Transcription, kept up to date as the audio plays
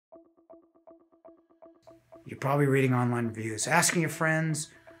You're probably reading online reviews, asking your friends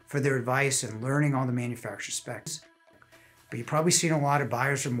for their advice and learning all the manufacturer specs. But you've probably seen a lot of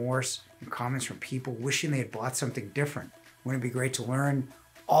buyer's remorse and comments from people wishing they had bought something different. Wouldn't it be great to learn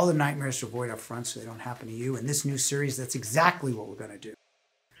all the nightmares to avoid up front so they don't happen to you? In this new series, that's exactly what we're going to do.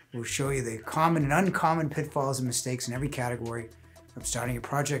 We'll show you the common and uncommon pitfalls and mistakes in every category, from starting a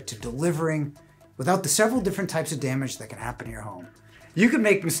project to delivering, without the several different types of damage that can happen in your home. You can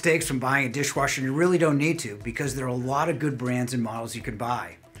make mistakes from buying a dishwasher and you really don't need to, because there are a lot of good brands and models you can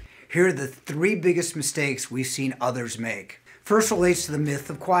buy. Here are the 3 biggest mistakes we've seen others make. First relates to the myth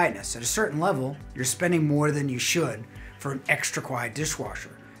of quietness. At a certain level, you're spending more than you should for an extra quiet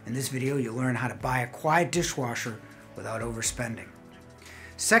dishwasher. In this video, you'll learn how to buy a quiet dishwasher without overspending.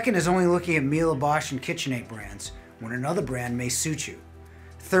 Second is only looking at Miele, Bosch and KitchenAid brands when another brand may suit you.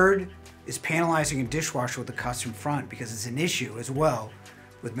 Third is panelizing a dishwasher with a custom front, because it's an issue as well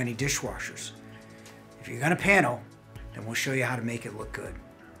with many dishwashers. If you're going to panel, then we'll show you how to make it look good.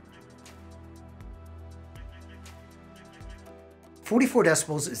 44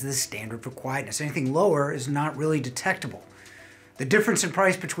 decibels is the standard for quietness. Anything lower is not really detectable. The difference in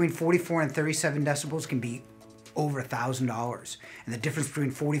price between 44 and 37 decibels can be over $1,000, and the difference between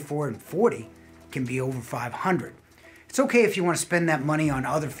 44 and 40 can be over $500. It's okay if you want to spend that money on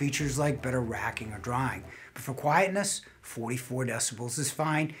other features like better racking or drying, but for quietness, 44 decibels is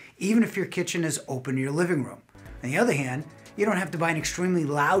fine, even if your kitchen is open to your living room. On the other hand, you don't have to buy an extremely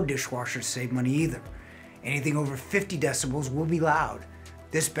loud dishwasher to save money either. Anything over 50 decibels will be loud.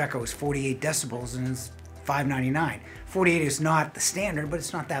 This Beko is 48 decibels and it's $5.99. 48 is not the standard, but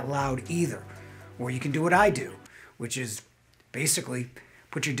it's not that loud either. Or you can do what I do, which is basically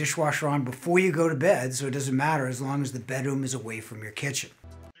put your dishwasher on before you go to bed, so it doesn't matter as long as the bedroom is away from your kitchen.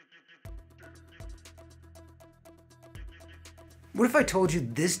 What if I told you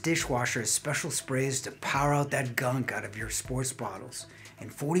this dishwasher has special sprays to power out that gunk out of your sports bottles,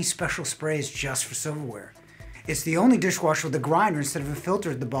 and 40 special sprays just for silverware? It's the only dishwasher with a grinder instead of a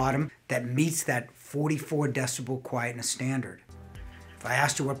filter at the bottom that meets that 44 decibel quietness standard. If I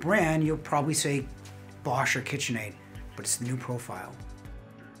asked you what brand, you'll probably say Bosch or KitchenAid, but it's the new profile.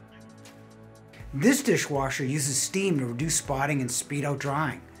 This dishwasher uses steam to reduce spotting and speed out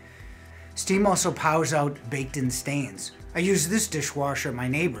drying. Steam also powers out baked-in stains. I use this dishwasher at my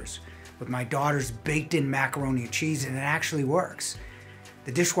neighbor's with my daughter's baked-in macaroni and cheese, and it actually works.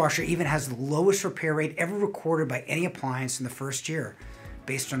 The dishwasher even has the lowest repair rate ever recorded by any appliance in the first year,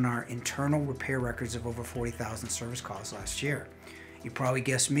 based on our internal repair records of over 40,000 service calls last year. You probably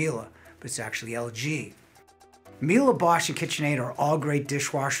guessed Miele, but it's actually LG. Miele, Bosch, and KitchenAid are all great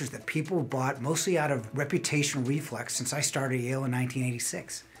dishwashers that people have bought mostly out of reputational reflex since I started at Yale in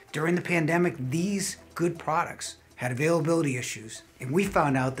 1986. During the pandemic, these good products had availability issues, and we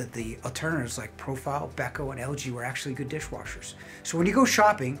found out that the alternatives like Profile, Beko, and LG were actually good dishwashers. So when you go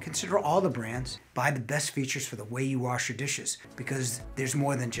shopping, consider all the brands, buy the best features for the way you wash your dishes, because there's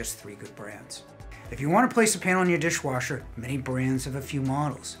more than just 3 good brands. If you want to place a panel on your dishwasher, many brands have a few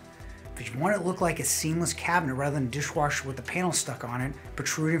models. If you want it to look like a seamless cabinet rather than a dishwasher with the panel stuck on it,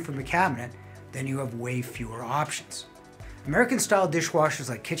 protruding from the cabinet, then you have way fewer options. American-style dishwashers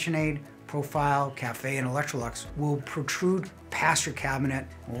like KitchenAid, Profile, Cafe, and Electrolux will protrude past your cabinet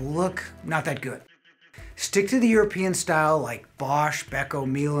and will look not that good. Stick to the European style like Bosch, Beko,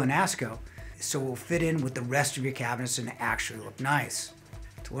 Miele, and Asco, so it will fit in with the rest of your cabinets and actually look nice.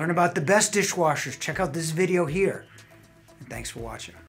 To learn about the best dishwashers, check out this video here. And thanks for watching.